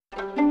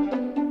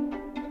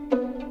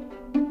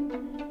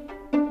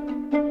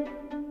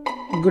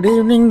Good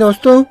evening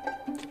दोस्तों,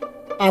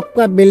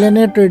 आपका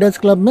billionaire traders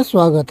club में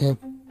स्वागत है।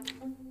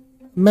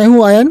 मैं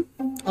हूं आयन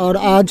और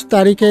आज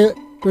तारीख है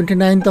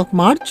 29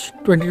 मार्च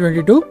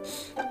 2022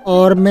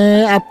 और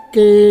मैं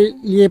आपके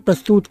लिए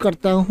प्रस्तुत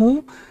करता हूं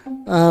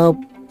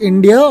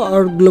इंडिया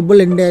और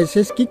ग्लोबल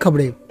इंडाइसेस की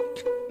खबरें।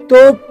 तो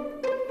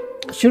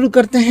शुरू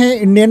करते हैं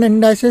इंडियन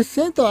इंडाइसेस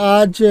से। तो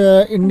आज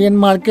Indian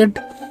market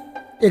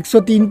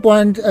 103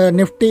 point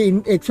Nifty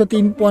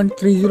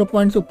 103.30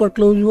 points ऊपर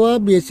क्लोज हुआ।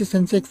 बीएसई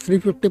सेंसेक्स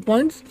 350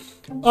 पॉइंट्स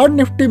और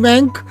निफ्टी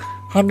बैंक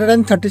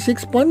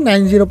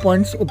 136.90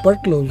 पॉइंट्स ऊपर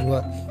क्लोज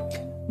हुआ।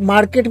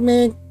 मार्केट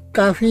में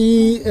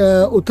काफ़ी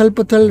उथल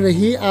पुथल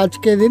रही आज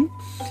के दिन।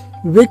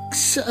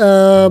 विक्स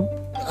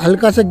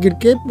हल्का सा गिर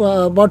के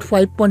अबाउट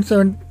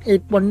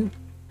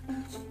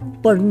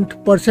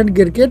 5.78%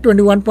 गिर के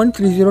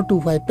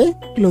 21.3025 पे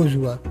क्लोज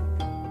हुआ।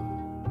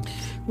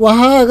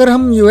 वहाँ अगर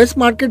हम यूएस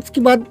मार्केट्स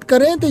की बात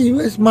करें तो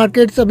यूएस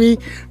मार्केट्स अभी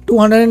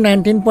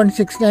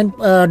 219.69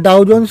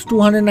 डाउ जोन्स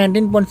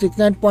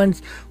 219.69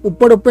 पॉइंट्स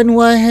ऊपर ओपन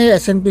हुआ है।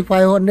 एस&पी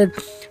 500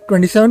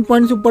 27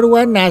 पॉइंट्स ऊपर हुआ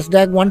है।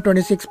 नैस्डैक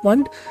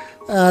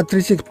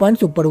 126.36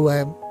 पॉइंट्स ऊपर हुआ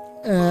है।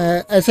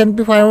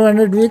 एस&पी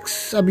 500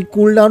 विक्स अभी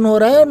कूल डाउन हो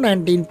रहा है और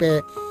 19 पे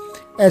है।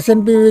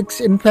 S and P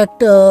VIX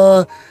in fact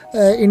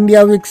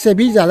India VIX से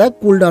भी ज़्यादा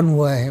कूल डाउन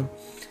हुआ है।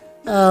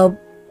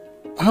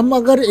 हम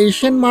अगर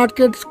एशियन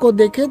मार्केट्स को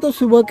देखें तो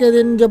सुबह के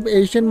दिन जब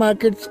एशियन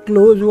मार्केट्स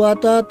क्लोज हुआ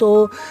था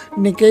तो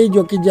निकेई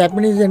जो कि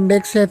जापानीज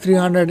इंडेक्स है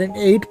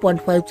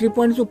 308.53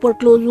 पॉइंट्स ऊपर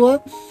क्लोज हुआ।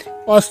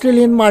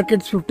 Australian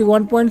markets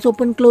 51 points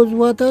open close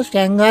हुआ था।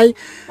 शंघाई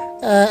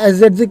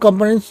एसजेडजी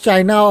कंपोनेंट्स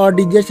चाइना और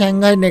डीजे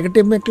शंघाई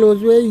नेगेटिव में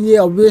क्लोज हुए। ये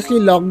ऑब्वियसली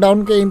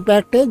लॉकडाउन के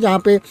इम्पैक्ट है, जहाँ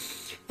पे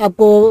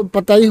आपको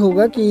पता ही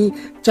होगा कि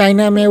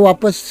चाइना में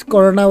वापस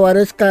कोरोना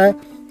वायरस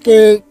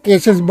के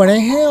केसेस बढ़े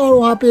हैं और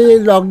वहाँ पे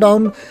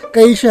लॉकडाउन,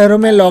 कई शहरों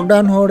में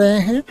लॉकडाउन हो रहे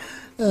हैं।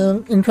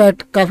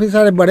 इनफैक्ट काफ़ी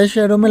सारे बड़े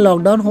शहरों में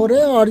लॉकडाउन हो रहे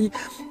हैं और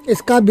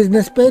इसका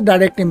बिजनेस पे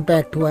डायरेक्ट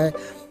इम्पैक्ट हुआ है।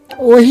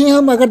 वहीं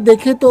हम अगर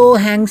देखें तो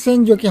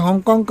हैंगसेंग जो कि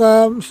हांगकांग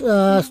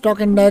का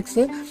स्टॉक इंडेक्स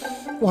है,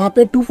 वहाँ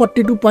पे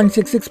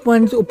 242.66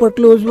 पॉइंट्स ऊपर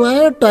क्लोज हुआ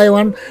है।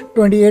 ताइवान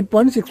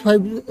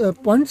 28.65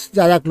 पॉइंट्स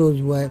ज़्यादा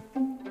क्लोज हुआ है।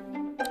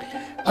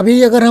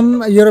 अभी अगर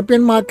हम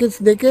यूरोपियन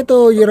मार्केट्स देखें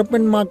तो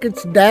यूरोपियन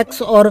मार्केट्स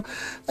डैक्स और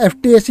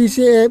एफटीएसई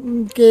से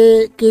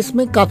के केस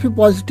में काफ़ी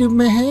पॉजिटिव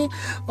में है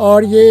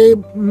और ये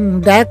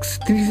डैक्स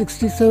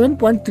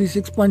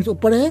 367.36 पॉइंट्स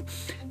ऊपर है।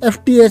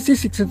 एफटीएसई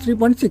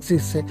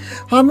 63.66 से।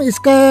 हम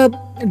इसका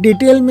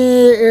डिटेल में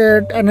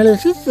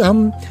एनालिसिस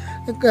हम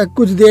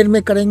कुछ देर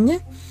में करेंगे।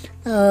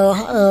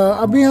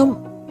 अभी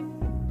हम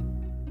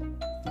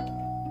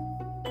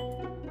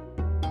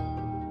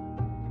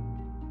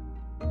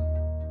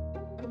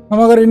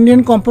अगर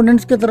इंडियन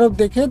कंपोनेंट्स की तरफ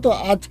देखें तो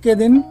आज के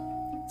दिन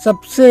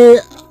सबसे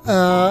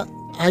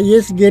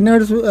highest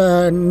gainers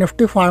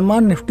Nifty pharma,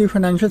 Nifty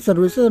financial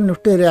services और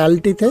निफ्टी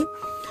रियलिटी थे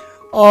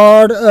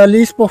और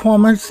least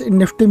performance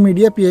Nifty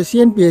media,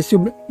 PSU and PSU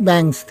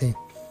banks थे।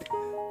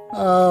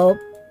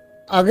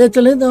 आगे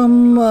चलें तो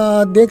हम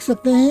देख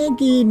सकते हैं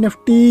कि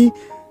निफ्टी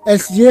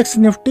एसजीएक्स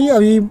निफ्टी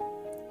अभी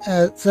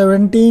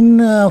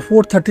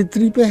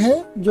 17,433 पे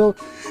है, जो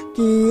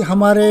कि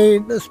हमारे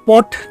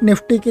स्पॉट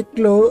निफ्टी के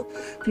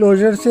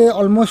क्लोजर से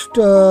ऑलमोस्ट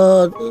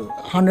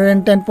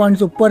 110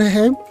 पॉइंट्स ऊपर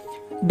है।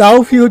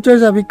 डाउ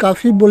फ्यूचर्स अभी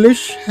काफ़ी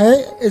बुलिश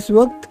है इस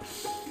वक्त।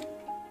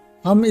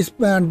 हम इस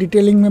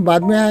डिटेलिंग में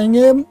बाद में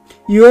आएंगे।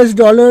 यूएस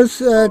डॉलर्स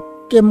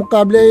के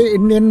मुकाबले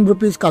इंडियन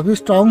रुपीस काफ़ी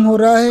स्ट्रांग हो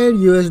रहा है।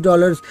 यूएस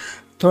डॉलर्स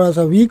थोड़ा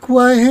सा वीक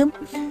हुआ है।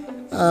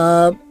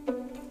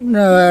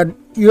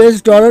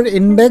 यूएस डॉलर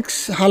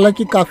इंडेक्स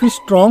हालांकि काफ़ी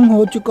स्ट्रॉन्ग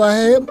हो चुका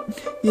है।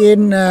 ये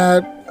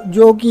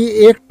जो कि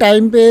एक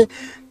टाइम पे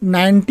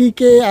 90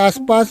 के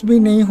आसपास भी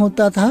नहीं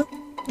होता था।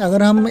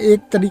 अगर हम एक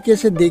तरीके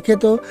से देखें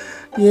तो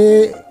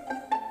ये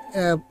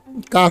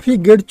काफ़ी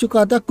गिर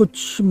चुका था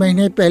कुछ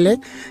महीने पहले।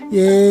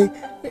 ये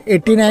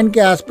 89 के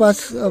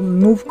आसपास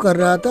मूव कर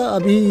रहा था।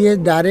 अभी ये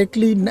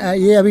डायरेक्टली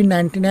ये अभी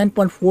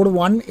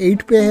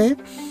 99.418 पे है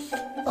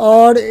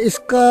और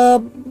इसका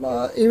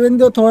इवन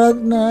दो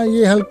थोड़ा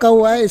ये हल्का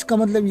हुआ है, इसका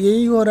मतलब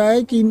यही हो रहा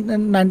है कि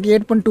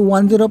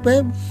 98.210 पे,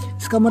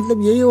 इसका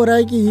मतलब यही हो रहा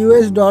है कि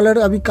यूएस डॉलर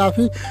अभी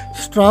काफ़ी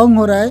स्ट्रांग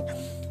हो रहा है।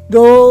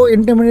 दो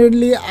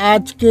इंटरमीडिएटली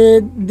आज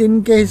के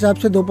दिन के हिसाब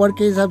से, दोपहर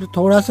के हिसाब से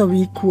थोड़ा सा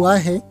वीक हुआ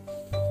है।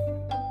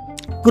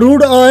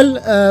 क्रूड ऑयल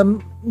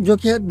जो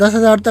कि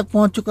 10,000 तक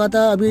पहुंच चुका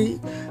था, अभी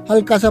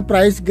हल्का सा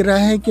प्राइस गिरा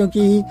है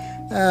क्योंकि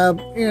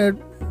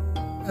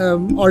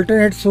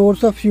ऑल्टरनेट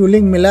सोर्स ऑफ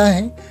फ्यूलिंग मिला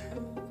है।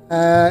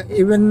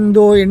 इवन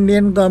दो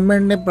इंडियन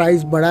गवर्नमेंट ने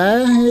प्राइस बढ़ाया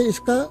है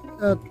इसका,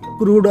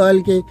 क्रूड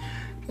ऑयल के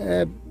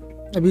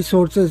अभी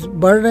सोर्सेज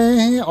बढ़ रहे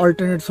हैं,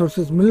 ऑल्टरनेट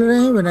सोर्सेज मिल रहे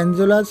हैं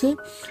वेनेजुएला से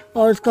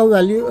और इसका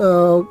वैल्यू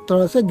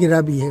थोड़ा सा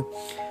गिरा भी है।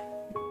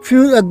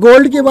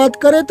 गोल्ड की बात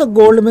करें तो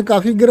गोल्ड में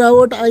काफ़ी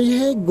गिरावट आई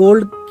है।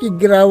 गोल्ड की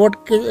गिरावट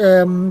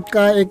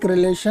का एक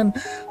रिलेशन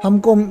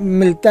हमको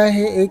मिलता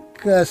है, एक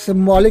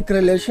सिंबॉलिक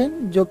रिलेशन,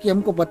 जो कि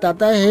हमको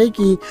बताता है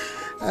कि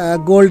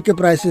गोल्ड के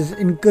प्राइसेस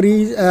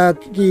इंक्रीज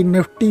की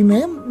निफ्टी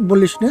में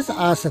बुलिशनेस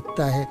आ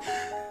सकता है।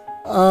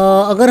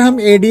 अगर हम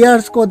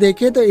एडीआर्स को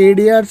देखें तो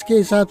एडीआर्स के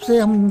हिसाब से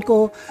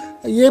हमको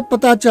ये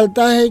पता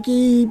चलता है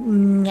कि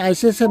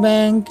ICICI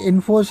bank,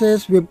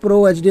 Infosys,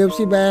 Wipro,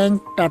 HDFC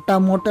bank, Tata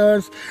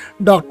Motors,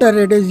 doctor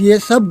Reddy's, ये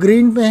सब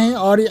ग्रीन पे हैं।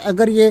 और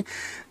अगर ये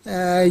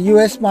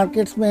यूएस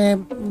मार्केट्स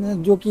में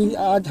जो कि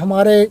आज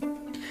हमारे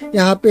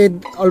यहाँ पे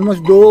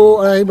ऑलमोस्ट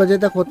 2-2:30 बजे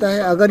तक होता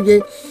है, अगर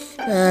ये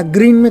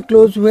ग्रीन में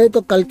क्लोज हुए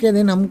तो कल के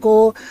दिन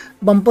हमको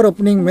बम्पर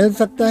ओपनिंग मिल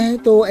सकता है।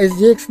 तो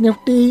एसजीएक्स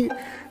निफ्टी,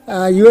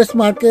 यूएस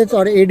मार्केट्स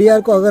और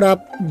एडीआर को अगर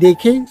आप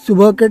देखें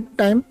सुबह के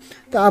टाइम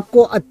तो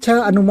आपको अच्छा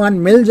अनुमान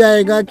मिल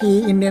जाएगा कि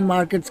इंडियन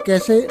मार्केट्स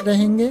कैसे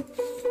रहेंगे।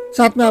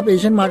 साथ में आप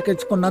एशियन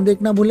मार्केट्स को ना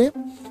देखना भूलें।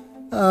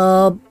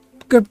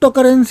 क्रिप्टो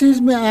करेंसीज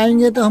में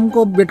आएंगे तो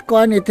हमको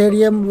बिटकॉइन,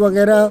 इथेरियम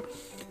वगैरह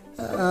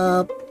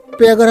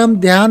पे अगर हम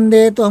ध्यान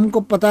दें तो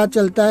हमको पता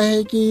चलता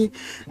है कि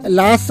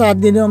लास्ट 7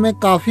 दिनों में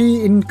काफ़ी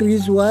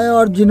इंक्रीज़ हुआ है,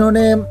 और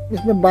जिन्होंने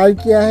इसमें बाय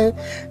किया है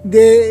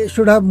they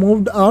should have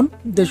moved on,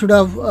 they should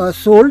have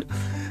sold.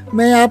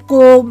 मैं आपको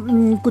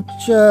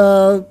कुछ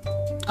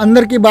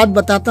अंदर की बात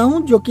बताता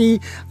हूँ जो कि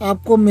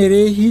आपको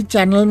मेरे ही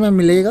चैनल में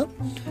मिलेगा।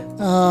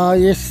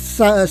 ये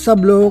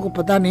सब लोगों को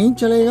पता नहीं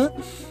चलेगा।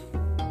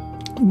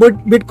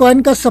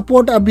 बिटकॉइन का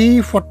सपोर्ट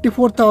अभी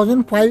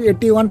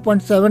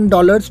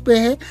 $44,581.7 पे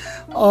है,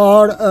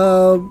 और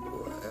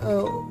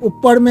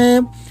ऊपर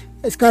में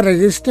इसका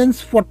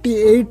रेजिस्टेंस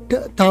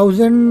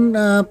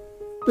 48,000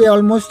 पे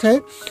ऑलमोस्ट है।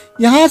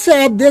 यहाँ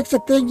से आप देख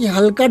सकते हैं कि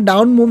हल्का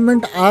डाउन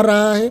मूवमेंट आ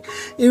रहा है,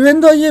 इवन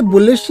दो ये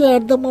बुलिश है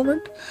एट द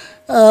मोमेंट।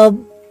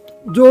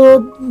 जो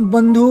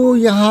बंधु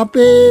यहाँ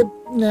पे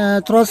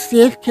थोड़ा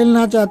सेफ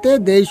खेलना चाहते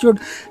हैं दे शुड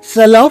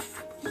सेल ऑफ,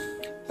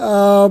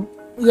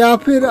 या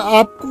फिर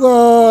आप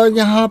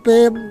यहाँ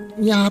पे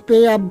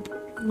आप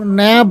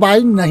नया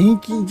बाई नहीं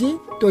कीजिए।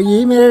 तो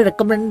यही मेरे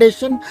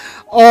रिकमेंडेशन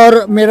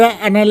और मेरा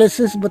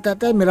एनालिसिस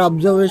बताता है, मेरा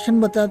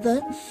ऑब्जर्वेशन बताता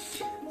है।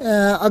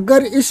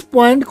 अगर इस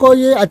पॉइंट को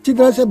ये अच्छी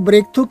तरह से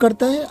ब्रेक थ्रू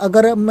करता है,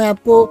 अगर मैं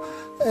आपको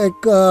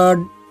एक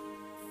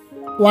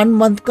 1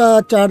 मंथ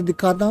का चार्ट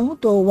दिखाता हूँ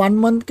तो 1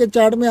 मंथ के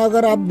चार्ट में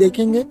अगर आप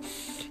देखेंगे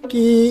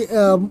कि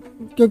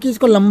क्योंकि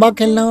इसको लंबा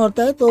खेलना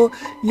होता है, तो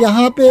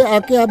यहाँ पे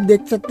आके आप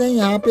देख सकते हैं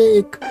यहाँ पे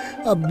एक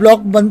ब्लॉक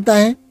बनता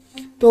है।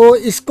 तो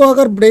इसको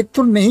अगर ब्रेक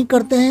थ्रू नहीं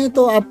करते हैं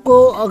तो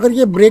आपको, अगर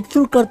ये ब्रेक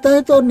थ्रू करता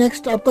है तो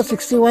नेक्स्ट आपका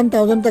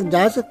 61,000 तक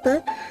जा सकता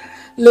है,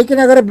 लेकिन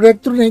अगर ब्रेक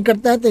थ्रू नहीं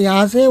करता है तो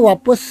यहाँ से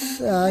वापस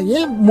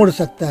ये मुड़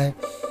सकता है।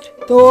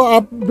 तो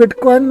आप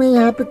बिटकॉइन में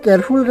यहाँ पे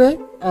केयरफुल रहें।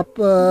 आप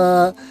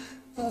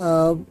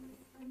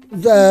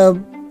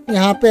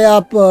यहाँ पे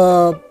आप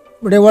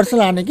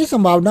रिवर्सल आने की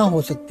संभावना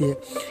हो सकती है।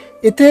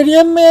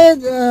 इथेरियम में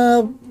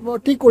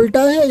ठीक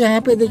उल्टा है,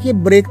 यहाँ पे देखिए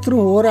ब्रेक थ्रू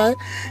हो रहा है।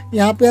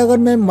 यहाँ पे अगर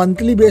मैं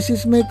मंथली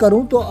बेसिस में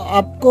करूँ तो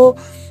आपको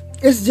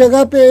इस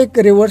जगह पे एक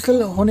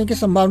रिवर्सल होने की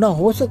संभावना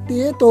हो सकती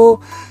है।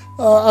 तो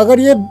अगर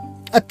ये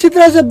अच्छी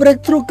तरह से ब्रेक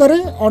थ्रू करें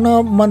ऑन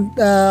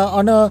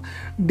अ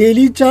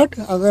डेली चार्ट,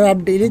 अगर आप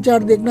डेली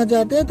चार्ट देखना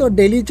चाहते हैं तो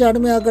डेली चार्ट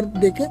में अगर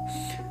देखें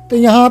तो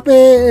यहाँ पे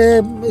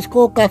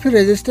इसको काफ़ी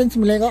रेजिस्टेंस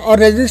मिलेगा, और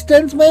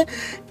रेजिस्टेंस में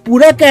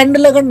पूरा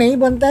कैंडल अगर नहीं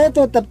बनता है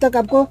तो तब तक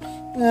आपको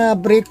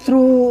ब्रेक थ्रू,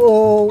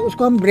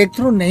 उसको हम ब्रेक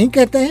थ्रू नहीं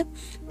कहते हैं।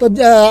 तो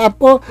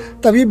आपको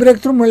तभी ब्रेक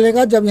थ्रू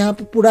मिलेगा जब यहाँ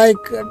पे पूरा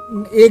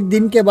एक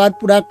दिन के बाद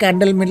पूरा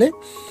कैंडल मिले।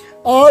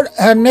 और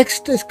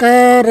नेक्स्ट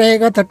इसका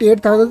रहेगा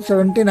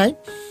 38,079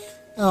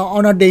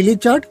 ऑन अ डेली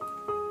चार्ट।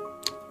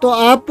 तो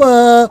आप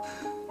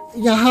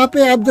यहाँ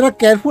पे आप ज़रा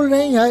केयरफुल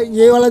रहें। यहाँ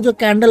ये वाला जो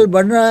कैंडल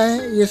बन रहा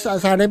है ये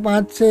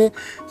 5:30 से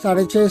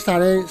 6:30,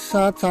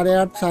 7:30,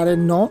 8:30,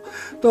 9:30,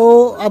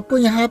 तो आपको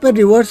यहाँ पे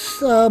रिवर्स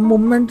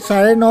मूवमेंट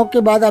 9:30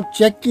 के बाद आप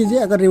चेक कीजिए।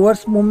 अगर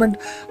रिवर्स मूवमेंट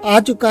आ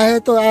चुका है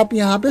तो आप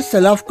यहाँ पे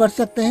सेल ऑफ कर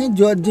सकते हैं,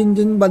 जो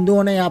जिन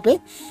बंधुओं ने यहाँ पे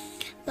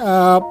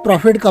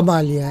प्रॉफिट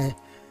कमा लिया है।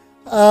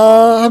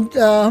 हम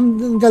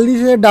जल्दी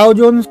से डाउ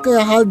जोन्स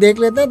का हाल देख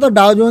लेते हैं। तो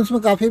डाउ जोन्स में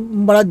काफ़ी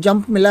बड़ा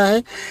जंप मिला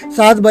है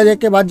 7 बजे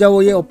के बाद जब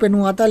वो ये ओपन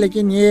हुआ था,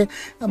 लेकिन ये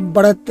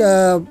बढ़त,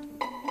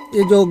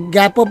 ये जो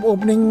गैप अप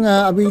ओपनिंग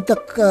अभी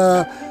तक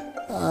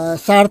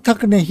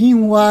सार्थक नहीं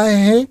हुआ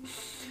है।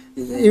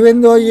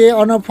 इवन दो ये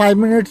ऑन अ 5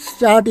 मिनट्स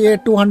चार्ट ये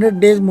 200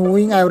 डेज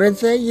मूविंग एवरेज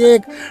है। ये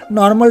एक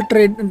नॉर्मल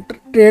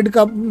ट्रेड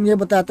का ये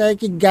बताता है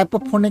कि गैप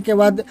अप होने के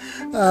बाद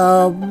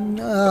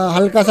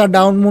हल्का सा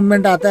डाउन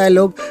मूवमेंट आता है,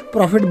 लोग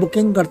प्रॉफिट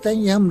बुकिंग करते हैं।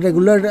 ये हम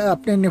रेगुलर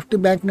अपने निफ्टी,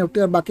 बैंक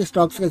निफ्टी और बाकी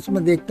स्टॉक्स के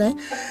इसमें देखते हैं।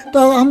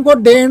 तो हमको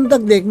डे एंड तक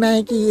देखना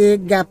है कि ये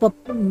गैप अप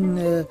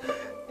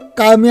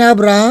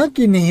कामयाब रहा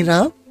कि नहीं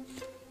रहा।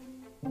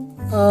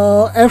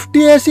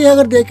 FTSE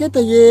अगर देखें तो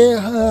ये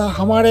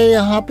हमारे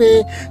यहाँ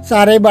पे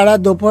 12:30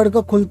 दोपहर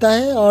को खुलता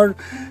है, और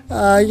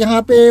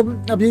यहाँ पे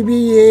अभी भी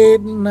ये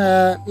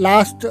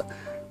लास्ट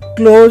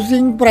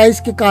क्लोजिंग प्राइस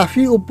के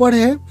काफ़ी ऊपर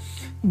है,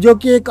 जो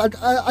कि एक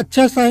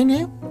अच्छा साइन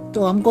है।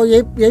 तो हमको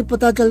यही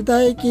पता चलता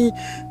है कि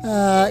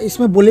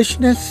इसमें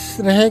बुलिशनेस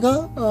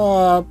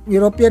रहेगा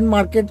यूरोपियन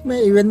मार्केट में,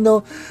 even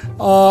though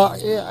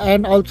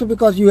and also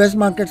because US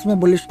markets में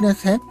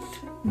बुलिशनेस है।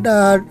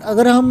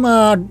 अगर हम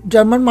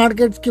जर्मन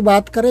मार्केट्स की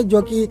बात करें,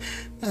 जो कि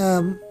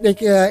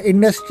एक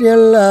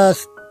इंडस्ट्रियल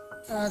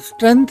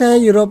स्ट्रेंथ है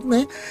यूरोप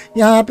में।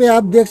 यहाँ पे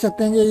आप देख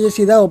सकते हैं कि ये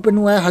सीधा ओपन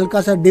हुआ है,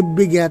 हल्का सा डिप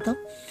भी गया था।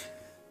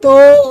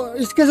 तो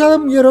इसके साथ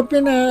हम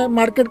यूरोपियन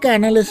मार्केट का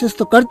एनालिसिस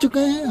तो कर चुके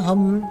हैं।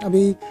 हम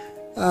अभी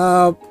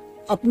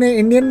अपने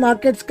इंडियन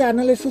मार्केट्स का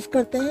एनालिसिस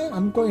करते हैं।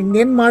 हमको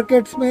इंडियन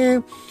मार्केट्स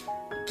में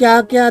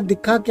क्या क्या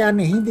दिखा, क्या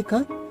नहीं दिखा।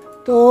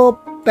 तो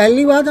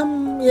पहली बात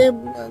हम ये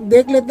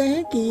देख लेते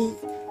हैं कि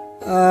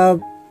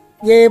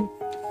ये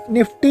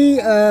निफ्टी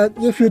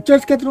ये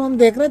फ्यूचर्स के थ्रू हम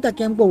देख रहे हैं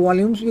ताकि हमको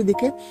वॉल्यूम्स भी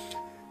दिखे।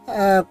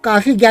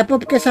 काफ़ी गैप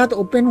अप के साथ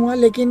ओपन हुआ,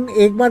 लेकिन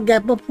एक बार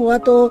गैप अप हुआ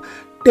तो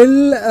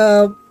till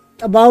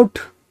about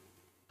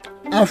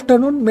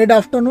afternoon, mid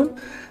afternoon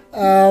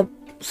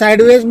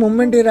sideways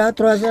movement ही रहा,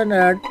 थोड़ा सा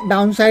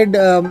डाउन साइड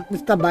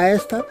इसका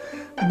बायस था।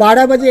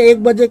 12 बजे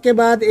 1 बजे के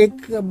बाद एक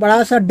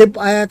बड़ा सा डिप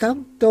आया था।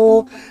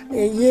 तो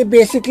ये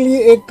बेसिकली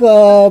एक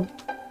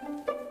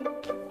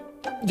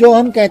जो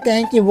हम कहते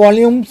हैं कि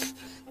वॉल्यूम्स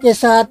के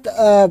साथ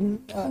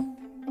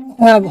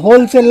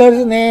होल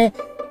सेलर्स ने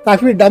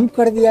काफ़ी डंप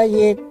कर दिया।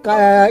 ये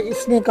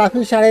इसने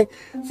काफ़ी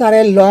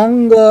सारे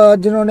लॉन्ग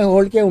जिन्होंने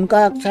होल्ड किया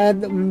उनका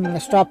शायद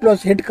स्टॉप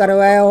लॉस हिट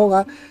करवाया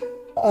होगा।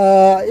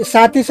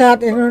 साथ ही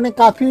साथ इन्होंने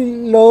काफ़ी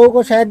लोगों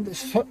को शायद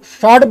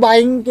शॉर्ट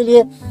बाइंग के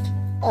लिए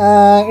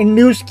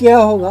इंड्यूस किया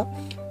होगा।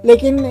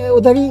 लेकिन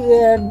उधर ही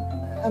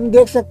हम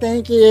देख सकते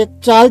हैं कि एक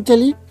चाल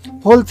चली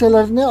होल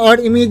सेलर्स ने और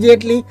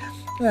इमीडिएटली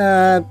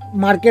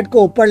मार्केट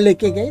को ऊपर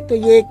लेके गए। तो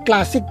ये एक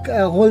क्लासिक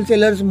होल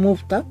सेलर्स मूव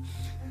था।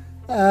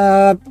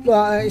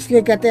 तो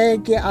इसलिए कहते हैं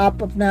कि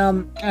आप अपना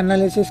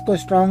एनालिसिस को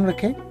स्ट्रांग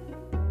रखें।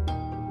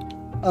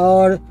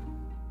 और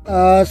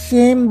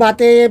सेम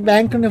बातें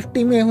बैंक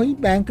निफ्टी में हुई।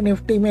 बैंक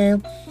निफ्टी में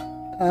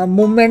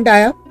मूवमेंट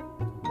आया,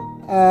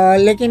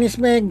 लेकिन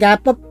इसमें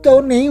गैप अप तो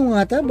नहीं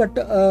हुआ था, बट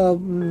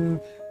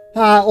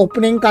हाँ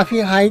ओपनिंग काफ़ी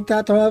हाई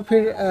था थोड़ा,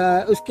 फिर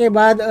उसके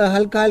बाद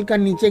हल्का हल्का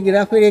नीचे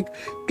गिरा, फिर एक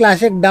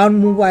क्लासिक डाउन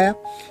मूव आया।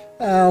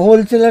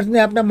 होल सेलर्स ने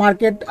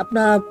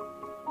अपना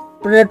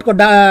प्रोडक्ट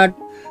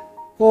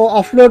को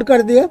ऑफलोड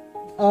कर दिया।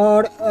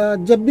 और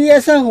जब भी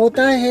ऐसा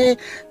होता है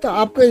तो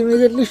आपको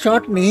इमीडिएटली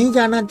शॉर्ट नहीं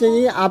जाना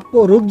चाहिए,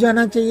 आपको रुक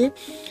जाना चाहिए।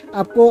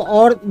 आपको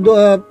और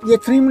ये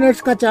 3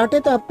 मिनट्स का चार्ट है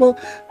तो आपको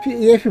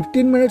ये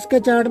 15 मिनट्स के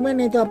चार्ट में,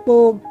 नहीं तो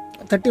आपको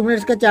 30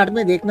 मिनट्स के चार्ट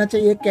में देखना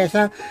चाहिए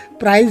कैसा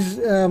प्राइस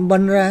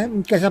बन रहा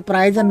है, कैसा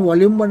प्राइस एंड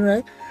वॉल्यूम बन रहा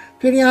है।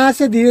 फिर यहाँ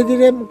से धीरे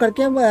धीरे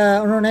करके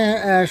उन्होंने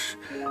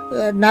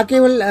ना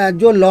केवल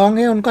जो लॉन्ग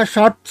है उनका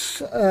शॉर्ट्स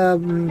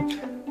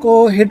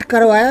को हिट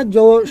करवाया,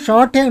 जो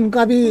शॉर्ट है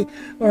उनका भी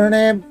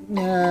उन्होंने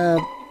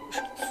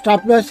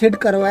स्टॉप लॉस हिट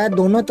करवाया।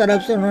 दोनों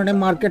तरफ से उन्होंने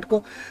मार्केट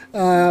को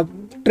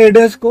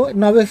ट्रेडर्स को,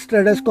 नॉविस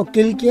ट्रेडर्स को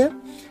किल किया।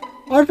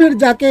 और फिर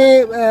जाके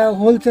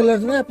होल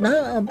सेलर्स ने अपना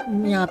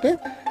यहाँ पे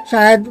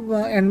शायद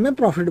एंड में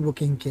प्रॉफिट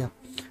बुकिंग किया।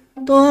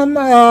 तो हम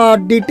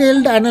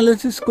डिटेल्ड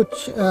एनालिसिस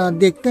कुछ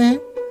देखते हैं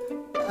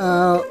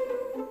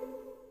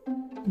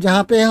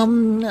जहाँ पे हम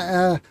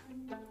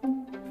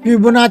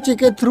फिबोनाची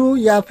के थ्रू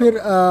या फिर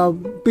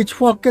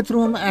पिचफॉर्क के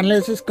थ्रू हम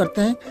एनालिसिस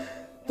करते हैं।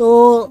 तो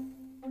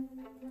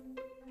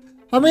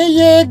हमने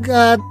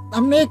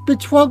एक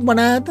पिचफॉर्क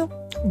बनाया था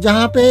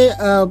जहाँ पे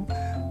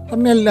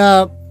हमने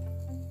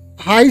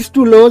हाइज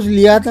टू लोज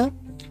लिया था।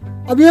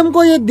 अभी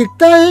हमको ये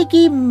दिखता है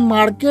कि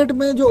मार्केट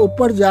में जो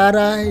ऊपर जा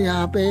रहा है,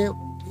 यहाँ पे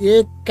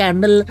ये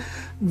कैंडल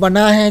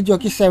बना है जो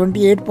कि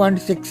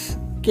 78.6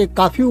 के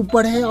काफ़ी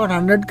ऊपर है और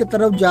 100 की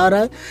तरफ जा रहा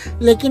है।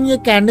 लेकिन ये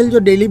कैंडल जो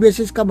डेली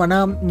बेसिस का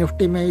बना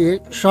निफ्टी में, ये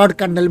शॉर्ट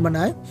कैंडल बना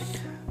है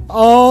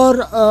और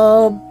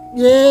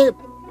ये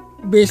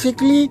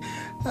बेसिकली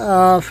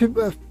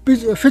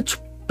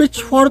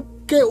पिचफॉर्क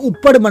के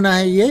ऊपर बना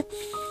है ये।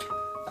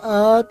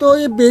 तो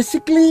ये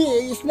बेसिकली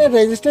इसने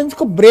रेजिस्टेंस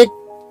को ब्रेक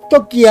तो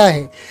किया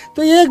है,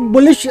 तो ये एक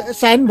बुलिश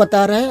साइन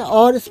बता रहा है।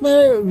 और इसमें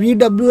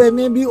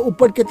VWMA भी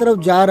ऊपर की तरफ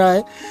जा रहा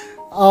है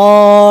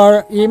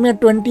और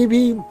EMA20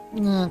 भी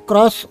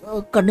क्रॉस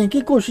करने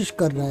की कोशिश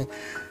कर रहा है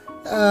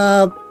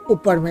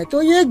ऊपर में।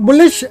 तो ये एक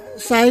बुलिश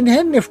साइन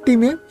है निफ्टी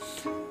में।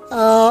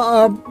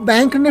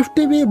 बैंक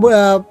निफ्टी भी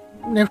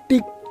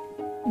निफ्टी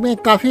में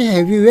काफ़ी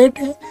हैवी वेट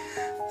है।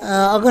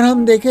 अगर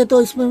हम देखें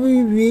तो इसमें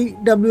भी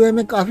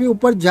VWMA काफ़ी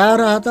ऊपर जा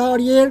रहा था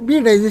और ये भी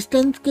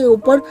रेजिस्टेंस के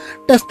ऊपर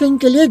टेस्टिंग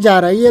के लिए जा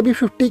रहा है। ये भी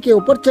 50 के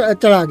ऊपर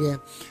चढ़ा गया।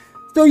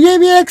 तो ये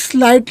भी एक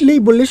स्लाइटली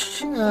बुलिश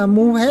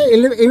मूव है।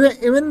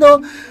 Even though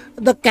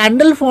the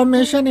candle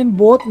formation in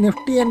both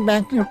Nifty and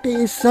bank Nifty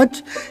is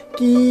such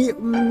कि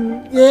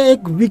ये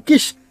एक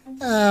विकिश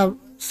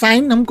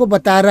साइन हमको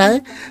बता रहा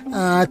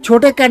है।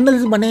 छोटे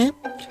कैंडल्स बने हैं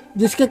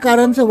जिसके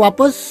कारण से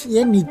वापस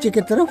ये नीचे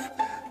की तरफ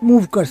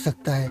मूव कर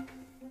सकता है।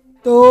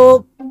 तो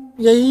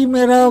यही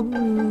मेरा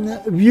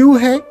व्यू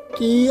है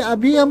कि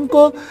अभी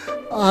हमको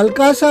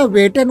हल्का सा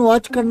वेट एंड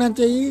वॉच करना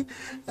चाहिए।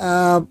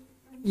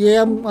 ये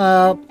हम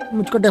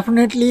मुझको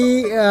डेफिनेटली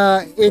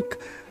एक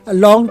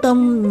लॉन्ग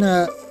टर्म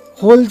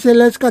होल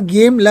सेलर्स का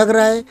गेम लग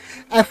रहा है।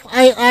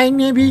 FII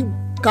ने भी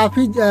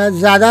काफ़ी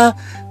ज़्यादा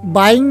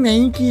बाइंग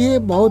नहीं की है,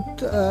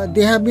 बहुत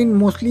they have been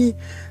mostly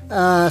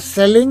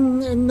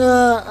selling in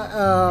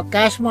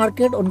cash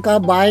market. उनका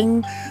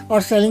बाइंग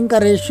और सेलिंग का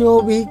रेशियो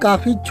भी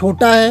काफ़ी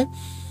छोटा है।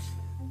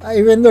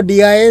 Even though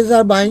DIAs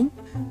are buying.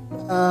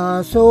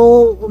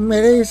 सो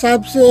मेरे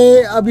हिसाब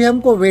से अभी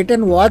हमको वेट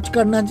एंड वॉच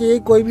करना चाहिए,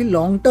 कोई भी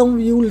लॉन्ग टर्म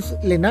व्यूज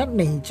लेना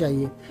नहीं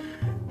चाहिए।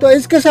 तो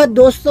इसके साथ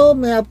दोस्तों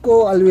मैं आपको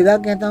अलविदा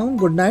कहता हूँ,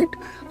 गुड नाइट।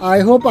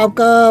 आई होप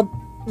आपका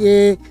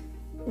ये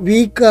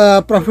वीक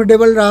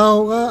प्रॉफिटेबल रहा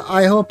होगा।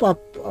 आई होप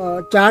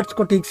आप चार्ट्स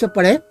को ठीक से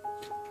पढ़ें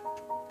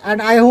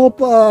एंड आई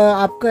होप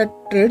आपका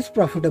ट्रेड्स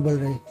प्रॉफिटेबल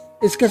रहे।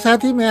 इसके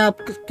साथ ही मैं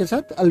आपके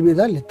साथ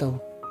अलविदा लेता हूँ।